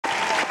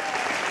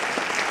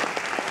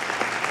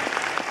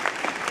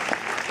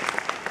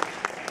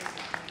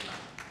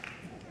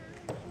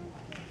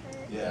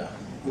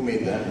Who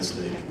made that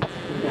mistake?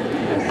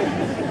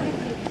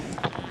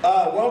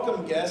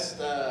 Welcome guests,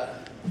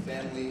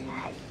 family,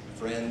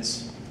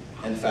 friends,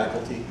 and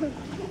faculty.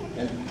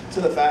 And to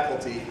the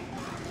faculty,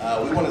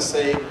 we want to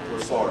say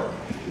we're sorry.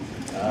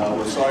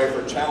 We're sorry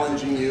for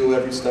challenging you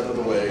every step of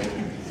the way,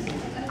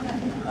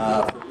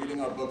 for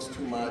reading our books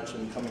too much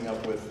and coming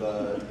up with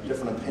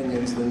different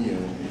opinions than you.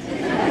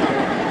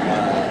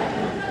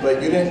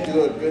 But you didn't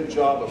do a good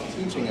job of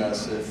teaching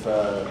us if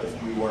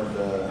we weren't,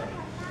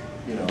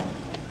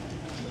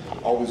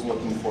 always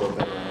looking for a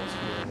better answer.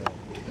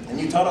 And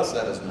you taught us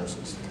that as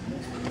nurses.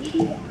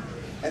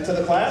 And to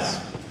the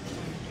class,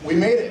 we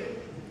made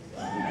it.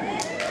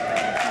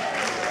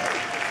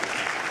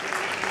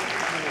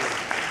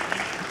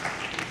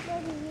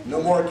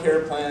 No more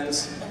care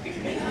plans.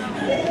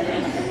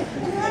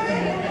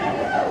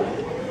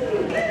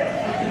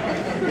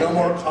 No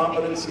more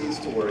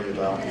competencies to worry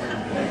about.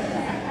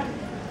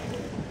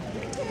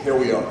 Here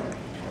we are.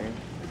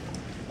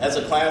 As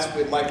a class,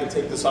 we'd like to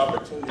take this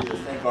opportunity to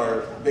thank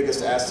our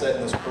biggest asset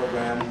in this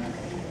program,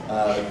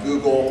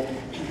 Google,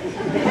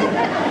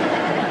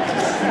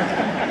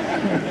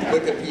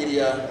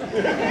 Wikipedia,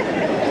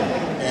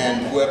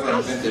 and whoever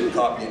invented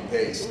copy and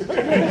paste. We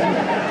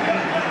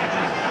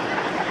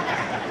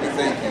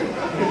thank you.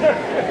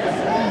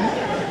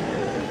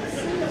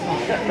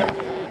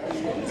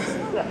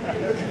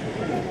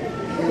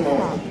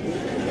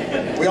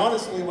 We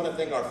honestly want to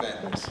thank our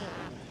families,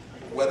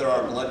 whether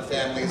our blood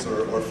families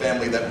or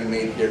family that we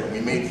made here. We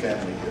made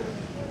family here.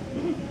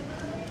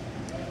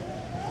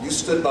 You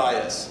stood by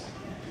us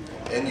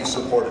and you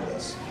supported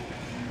us.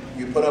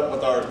 You put up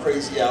with our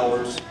crazy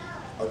hours,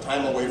 our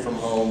time away from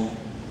home,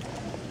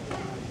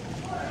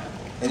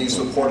 and you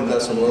supported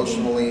us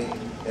emotionally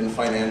and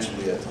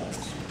financially at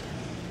times.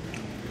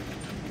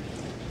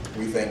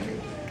 We thank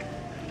you.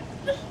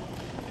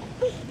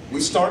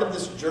 We started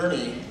this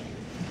journey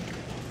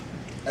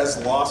as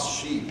lost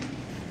sheep,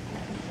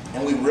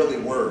 and we really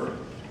were.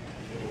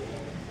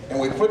 And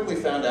we quickly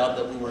found out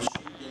that we were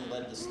sheep being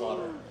led to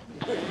slaughter.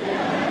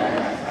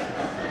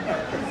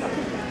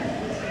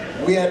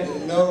 We had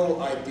no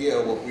idea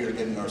what we were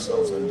getting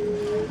ourselves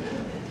into.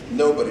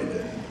 Nobody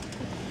did.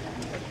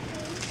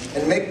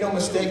 And make no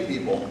mistake,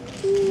 people,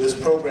 this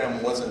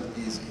program wasn't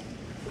easy.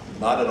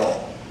 Not at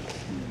all.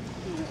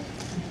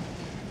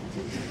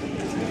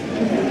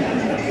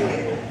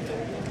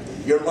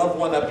 Your loved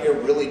one up here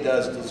really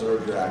does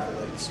deserve your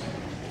accolades.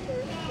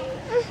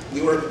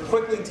 We were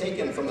quickly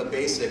taken from the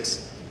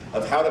basics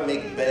of how to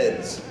make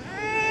beds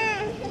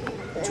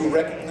to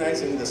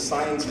recognizing the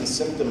signs and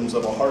symptoms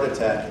of a heart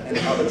attack and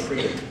how to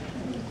treat it.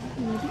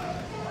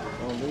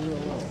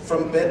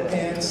 From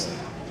bedpans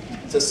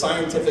to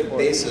scientific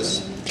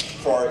basis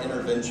for our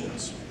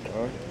interventions.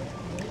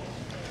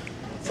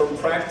 From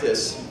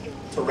practice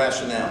to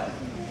rationale.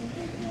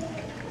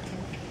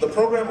 The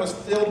program was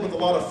filled with a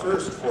lot of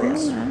firsts for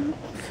us.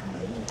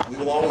 We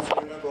will always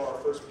remember our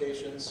first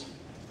patients,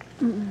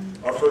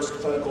 our first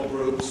clinical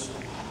groups,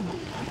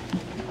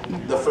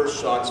 the first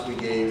shots we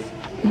gave,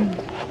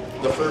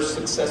 the first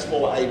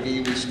successful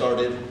IV we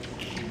started,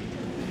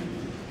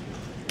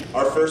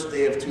 our first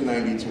day of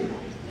 292.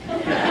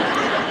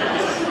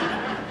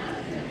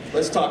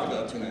 Let's talk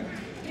about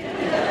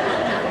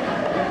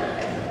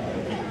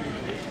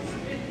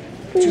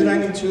 292.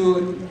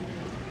 292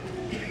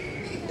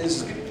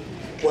 is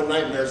what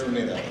nightmares are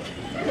made of.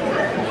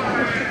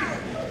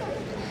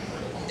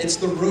 It's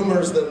the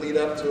rumors that lead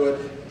up to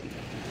it.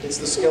 It's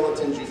the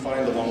skeletons you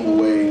find along the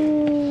way.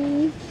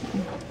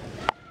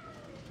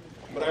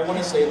 But I want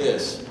to say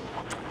this.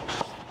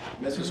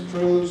 Mrs.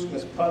 Cruz,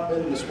 Ms.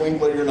 Putman, Ms.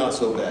 Winkler, you're not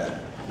so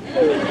bad.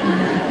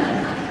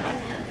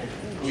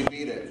 We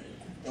beat it,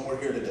 and we're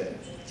here today.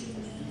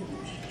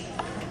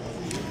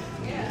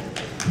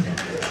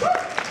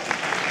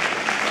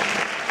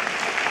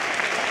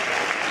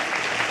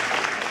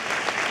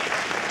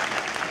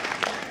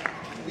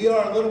 We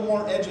are a little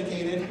more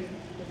educated.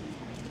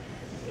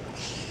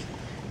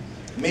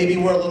 Maybe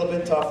we're a little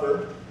bit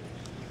tougher.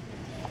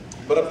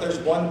 But if there's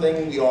one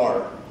thing we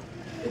are,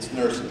 it's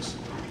nurses.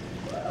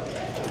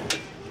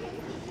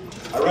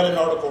 I read an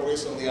article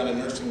recently on a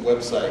nursing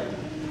website,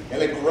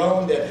 and it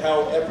groaned at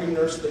how every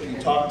nurse that you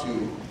talk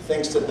to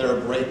thinks that they're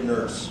a great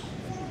nurse.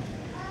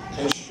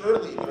 And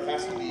surely there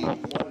has to be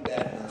one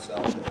bad nurse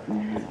out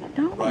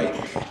there, right?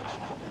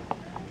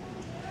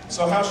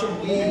 So how should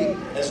we,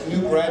 as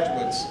new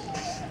graduates,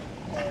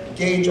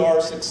 gauge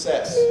our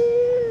success?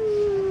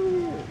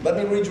 Let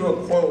me read you a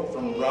quote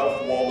from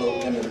Ralph Waldo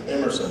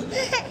Emerson.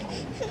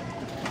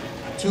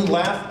 To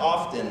laugh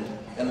often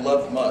and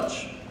love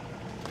much,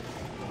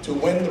 to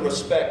win the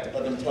respect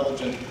of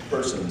intelligent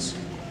persons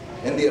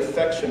and the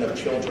affection of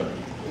children,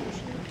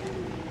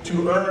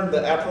 to earn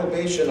the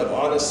approbation of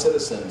honest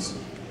citizens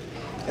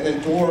and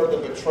endure the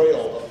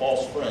betrayal of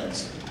false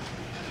friends,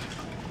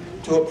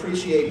 to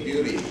appreciate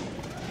beauty,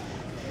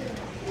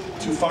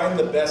 to find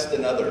the best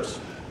in others,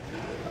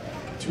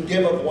 to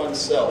give of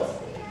oneself,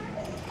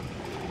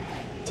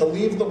 to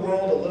leave the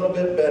world a little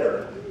bit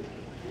better,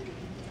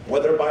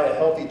 whether by a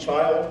healthy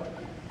child,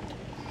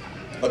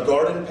 a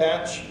garden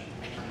patch,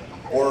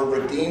 or a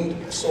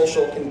redeemed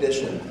social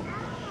condition.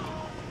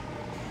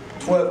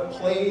 To have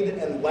played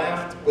and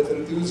laughed with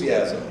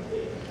enthusiasm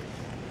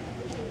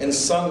and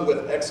sung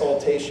with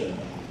exaltation.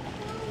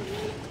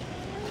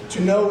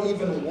 To know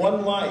even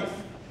one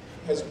life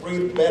has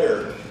breathed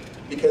better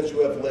because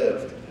you have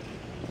lived.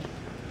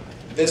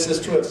 This is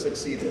to have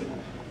succeeded.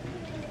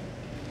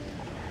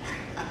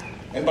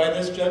 And by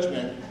this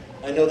judgment,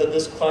 I know that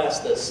this class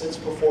that sits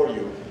before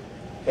you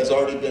has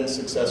already been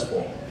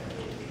successful.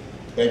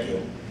 Thank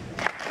you.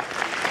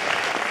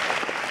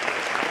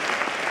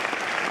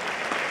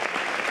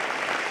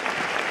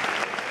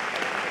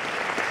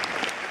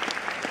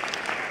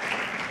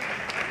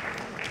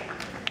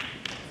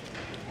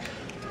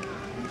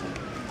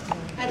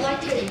 I'd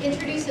like to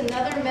introduce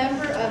another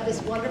member of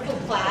this wonderful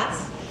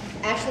class,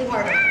 Ashley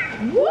Harding.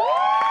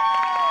 Oh,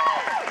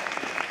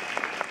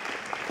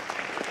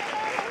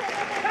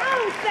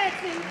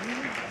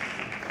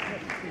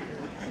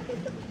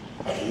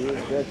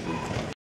 sexy.